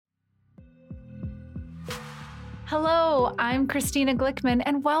Hello, I'm Christina Glickman,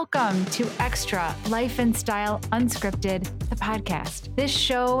 and welcome to Extra Life and Style Unscripted, the podcast. This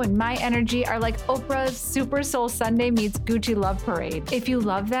show and my energy are like Oprah's Super Soul Sunday meets Gucci Love Parade. If you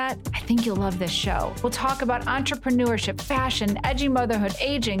love that, I think you'll love this show. We'll talk about entrepreneurship, fashion, edgy motherhood,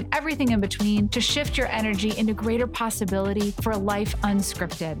 aging, everything in between to shift your energy into greater possibility for a life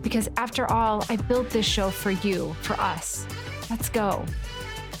unscripted. Because after all, I built this show for you, for us. Let's go.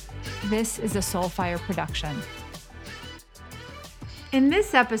 This is a Soulfire production. In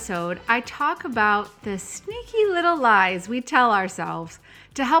this episode, I talk about the sneaky little lies we tell ourselves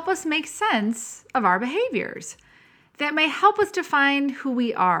to help us make sense of our behaviors that may help us define who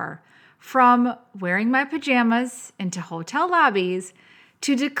we are, from wearing my pajamas into hotel lobbies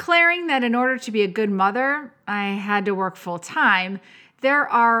to declaring that in order to be a good mother, I had to work full time. There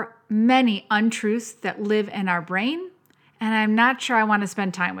are many untruths that live in our brain, and I'm not sure I want to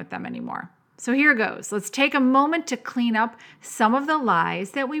spend time with them anymore. So here goes. Let's take a moment to clean up some of the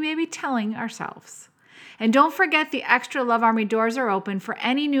lies that we may be telling ourselves. And don't forget, the Extra Love Army doors are open for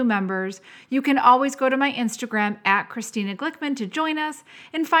any new members. You can always go to my Instagram at Christina Glickman to join us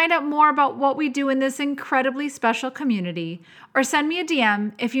and find out more about what we do in this incredibly special community. Or send me a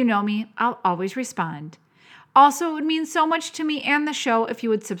DM. If you know me, I'll always respond. Also, it would mean so much to me and the show if you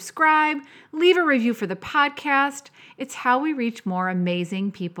would subscribe, leave a review for the podcast. It's how we reach more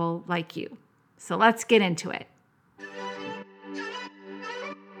amazing people like you. So let's get into it.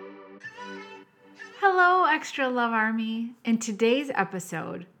 Hello, Extra Love Army. In today's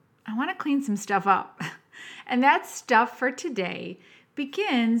episode, I want to clean some stuff up. And that stuff for today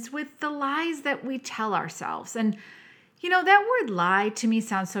begins with the lies that we tell ourselves. And you know, that word lie to me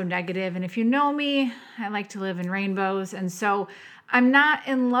sounds so negative. And if you know me, I like to live in rainbows. And so I'm not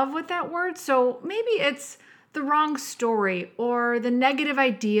in love with that word. So maybe it's the wrong story or the negative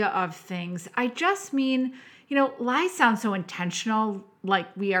idea of things. I just mean, lies sound so intentional, like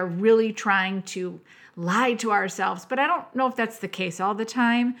we are really trying to lie to ourselves, but I don't know if that's the case all the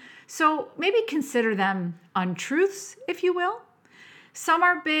time. So maybe consider them untruths, if you will. Some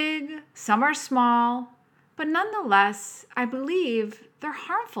are big, some are small, but nonetheless, I believe they're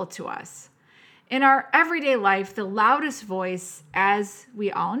harmful to us. In our everyday life, the loudest voice, as we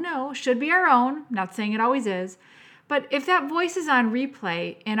all know, should be our own. Not saying it always is. But if that voice is on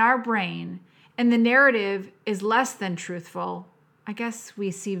replay in our brain and the narrative is less than truthful, I guess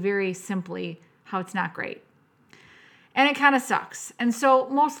we see very simply how it's not great. And it kind of sucks. And so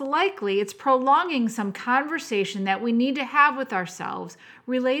most likely it's prolonging some conversation that we need to have with ourselves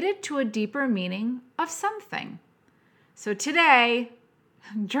related to a deeper meaning of something. So today,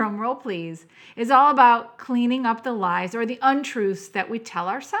 drum roll please, is all about cleaning up the lies or the untruths that we tell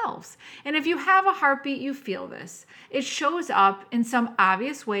ourselves. And if you have a heartbeat, you feel this. It shows up in some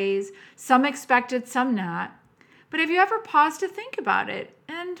obvious ways, some expected, some not. But have you ever paused to think about it?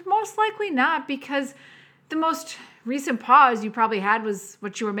 And most likely not, because the most recent pause you probably had was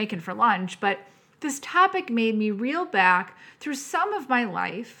what you were making for lunch. But this topic made me reel back through some of my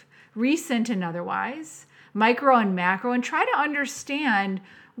life, recent and otherwise, micro and macro, and try to understand,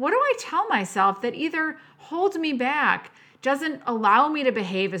 what do I tell myself that either holds me back, doesn't allow me to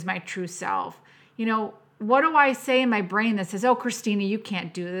behave as my true self? What do I say in my brain that says, oh, Christina, you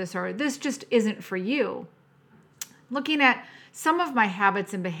can't do this, or this just isn't for you? Looking at some of my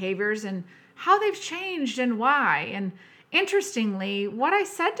habits and behaviors and how they've changed and why. And interestingly, what I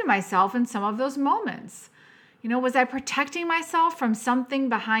said to myself in some of those moments. Was I protecting myself from something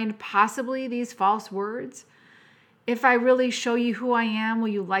behind possibly these false words? If I really show you who I am, will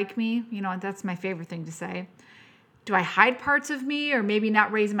you like me? That's my favorite thing to say. Do I hide parts of me, or maybe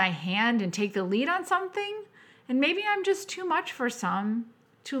not raise my hand and take the lead on something? And maybe I'm just too much for some,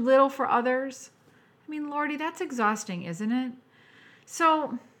 too little for others. Lordy, that's exhausting, isn't it?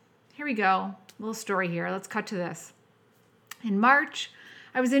 So here we go. A little story here. Let's cut to this. In March,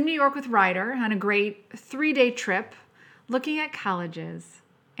 I was in New York with Ryder on a great 3-day trip looking at colleges.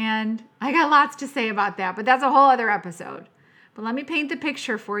 And I got lots to say about that, but that's a whole other episode. But let me paint the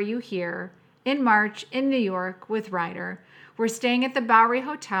picture for you here. In March in New York with Ryder, we're staying at the Bowery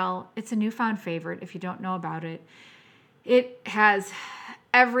Hotel. It's a newfound favorite if you don't know about it. It has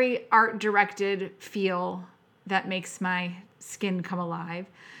every art-directed feel that makes my skin come alive.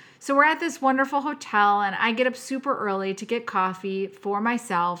 So we're at this wonderful hotel, and I get up super early to get coffee for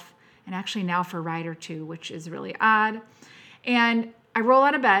myself, and actually now for Ryder too, which is really odd. And I roll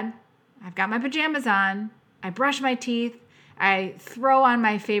out of bed. I've got my pajamas on. I brush my teeth. I throw on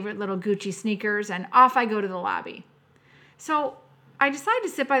my favorite little Gucci sneakers, and off I go to the lobby. So I decided to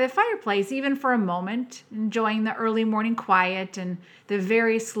sit by the fireplace even for a moment, enjoying the early morning quiet and the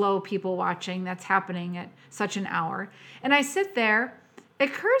very slow people watching that's happening at such an hour. And I sit there. It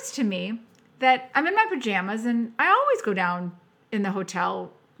occurs to me that I'm in my pajamas, and I always go down in the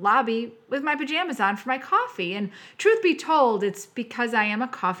hotel lobby with my pajamas on for my coffee. And truth be told, it's because I am a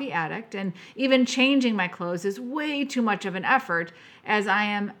coffee addict, and even changing my clothes is way too much of an effort, as I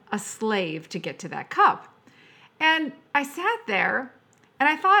am a slave to get to that cup. And I sat there and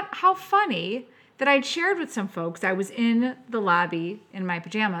I thought how funny that I'd shared with some folks I was in the lobby in my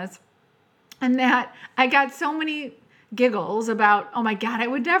pajamas, and that I got so many giggles about, oh my God, I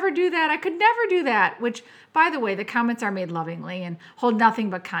would never do that. I could never do that. Which, by the way, the comments are made lovingly and hold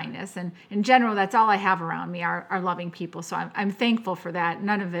nothing but kindness. And in general, that's all I have around me are loving people. So I'm thankful for that.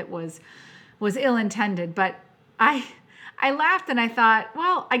 None of it was ill-intended. But I laughed and I thought,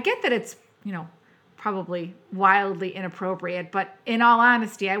 well, I get that it's, probably wildly inappropriate, but in all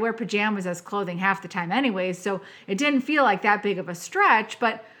honesty, I wear pajamas as clothing half the time anyways, so it didn't feel like that big of a stretch.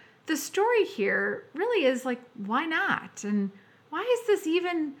 But the story here really is like, why not? And why is this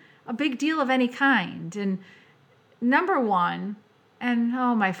even a big deal of any kind? And number one, and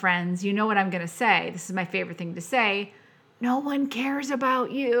oh, my friends, you know what I'm going to say. This is my favorite thing to say. No one cares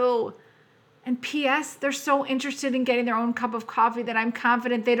about you. And P.S., they're so interested in getting their own cup of coffee that I'm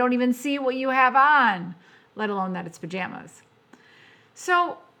confident they don't even see what you have on, let alone that it's pajamas.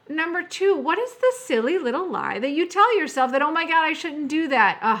 So, number two, what is the silly little lie that you tell yourself that, oh my God, I shouldn't do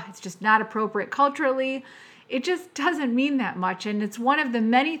that? Oh, it's just not appropriate culturally. It just doesn't mean that much. And it's one of the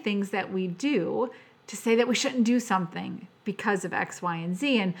many things that we do to say that we shouldn't do something because of X, Y, and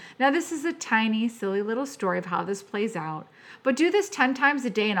Z. And now this is a tiny, silly little story of how this plays out. But do this 10 times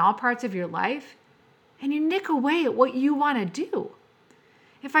a day in all parts of your life, and you nick away at what you want to do.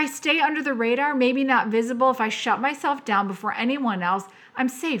 If I stay under the radar, maybe not visible, if I shut myself down before anyone else, I'm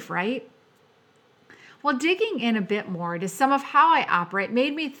safe, right? Well, digging in a bit more to some of how I operate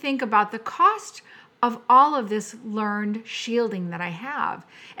made me think about the cost of all of this learned shielding that I have,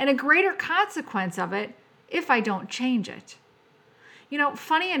 and a greater consequence of it if I don't change it.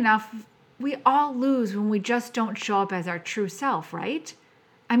 Funny enough, we all lose when we just don't show up as our true self, right?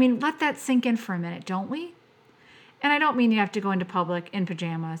 I mean, let that sink in for a minute, don't we? And I don't mean you have to go into public in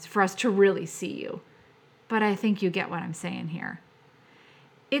pajamas for us to really see you, but I think you get what I'm saying here.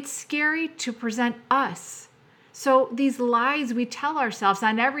 It's scary to present us. So these lies we tell ourselves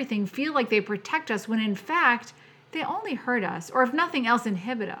on everything feel like they protect us when in fact, they only hurt us, or if nothing else,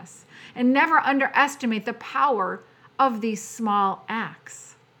 inhibit us. And never underestimate the power of these small acts.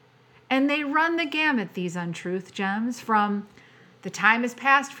 And they run the gamut, these untruth gems, from the time has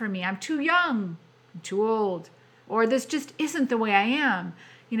passed for me, I'm too young, I'm too old, or this just isn't the way I am.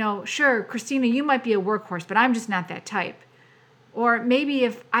 Sure, Christina, you might be a workhorse, but I'm just not that type. Or maybe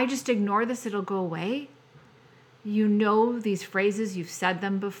if I just ignore this, it'll go away. These phrases, you've said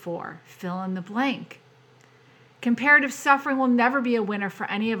them before. Fill in the blank. Comparative suffering will never be a winner for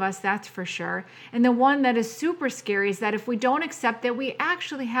any of us, that's for sure. And the one that is super scary is that if we don't accept that we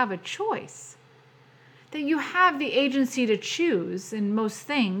actually have a choice, that you have the agency to choose in most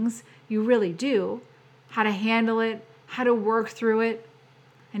things, you really do, how to handle it, how to work through it.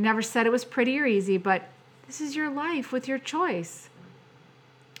 I never said it was pretty or easy, but this is your life with your choice.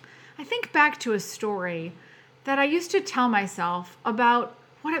 I think back to a story that I used to tell myself about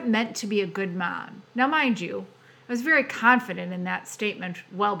what it meant to be a good mom. Now, mind you, I was very confident in that statement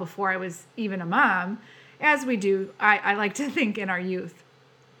well before I was even a mom, as we do, I like to think, in our youth.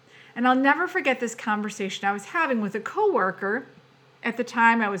 And I'll never forget this conversation I was having with a coworker. At the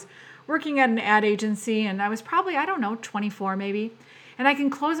time, I was working at an ad agency, and I was probably, 24 maybe. And I can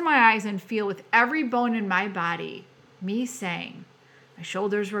close my eyes and feel with every bone in my body, me saying, my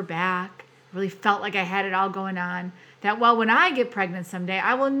shoulders were back, really felt like I had it all going on, that, when I get pregnant someday,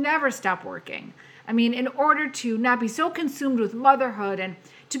 I will never stop working. I mean, in order to not be so consumed with motherhood and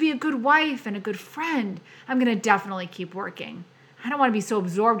to be a good wife and a good friend, I'm going to definitely keep working. I don't want to be so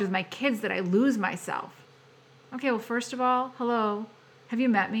absorbed with my kids that I lose myself. Okay, well, first of all, hello. Have you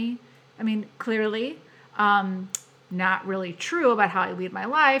met me? I mean, clearly, not really true about how I lead my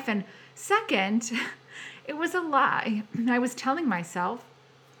life. And second, it was a lie I was telling myself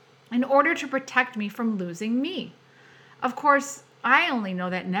in order to protect me from losing me. Of course, I only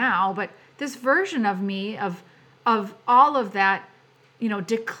know that now, but this version of me, of all of that,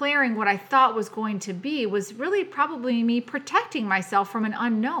 declaring what I thought was going to be, was really probably me protecting myself from an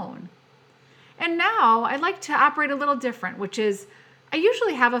unknown. And now I like to operate a little different, which is I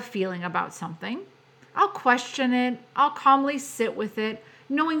usually have a feeling about something. I'll question it. I'll calmly sit with it,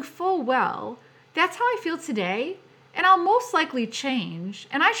 knowing full well that's how I feel today, And I'll most likely change,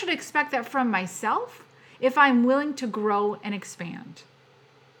 and I should expect that from myself if I'm willing to grow and expand.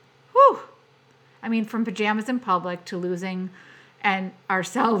 Whew. I mean, from pajamas in public to losing and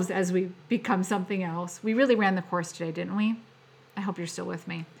ourselves as we become something else. We really ran the course today, didn't we? I hope you're still with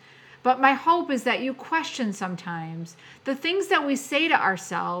me. But my hope is that you question sometimes the things that we say to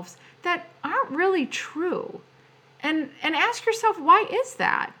ourselves that aren't really true. And ask yourself, why is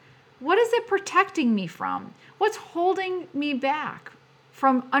that? What is it protecting me from? What's holding me back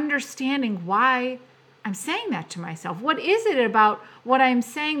from understanding why I'm saying that to myself? What is it about what I'm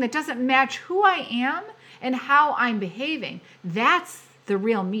saying that doesn't match who I am and how I'm behaving? That's the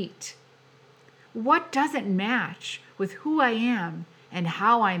real meat. What doesn't match with who I am and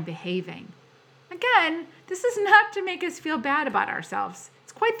how I'm behaving? Again, this is not to make us feel bad about ourselves.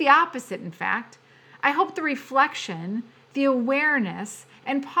 It's quite the opposite, in fact. I hope the reflection, the awareness,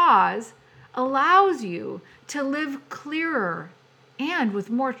 and pause allows you to live clearer and with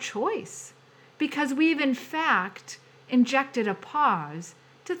more choice, because we've in fact injected a pause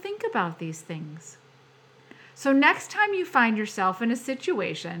to think about these things. So next time you find yourself in a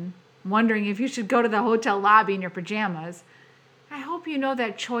situation wondering if you should go to the hotel lobby in your pajamas, I hope you know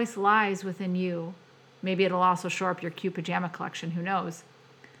that choice lies within you. Maybe it'll also shore up your cute pajama collection, who knows?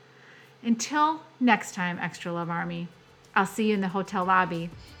 Until next time, Extra Love Army, I'll see you in the hotel lobby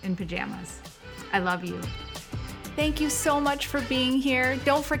in pajamas. I love you. Thank you so much for being here.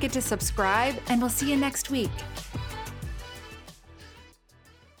 Don't forget to subscribe, and we'll see you next week.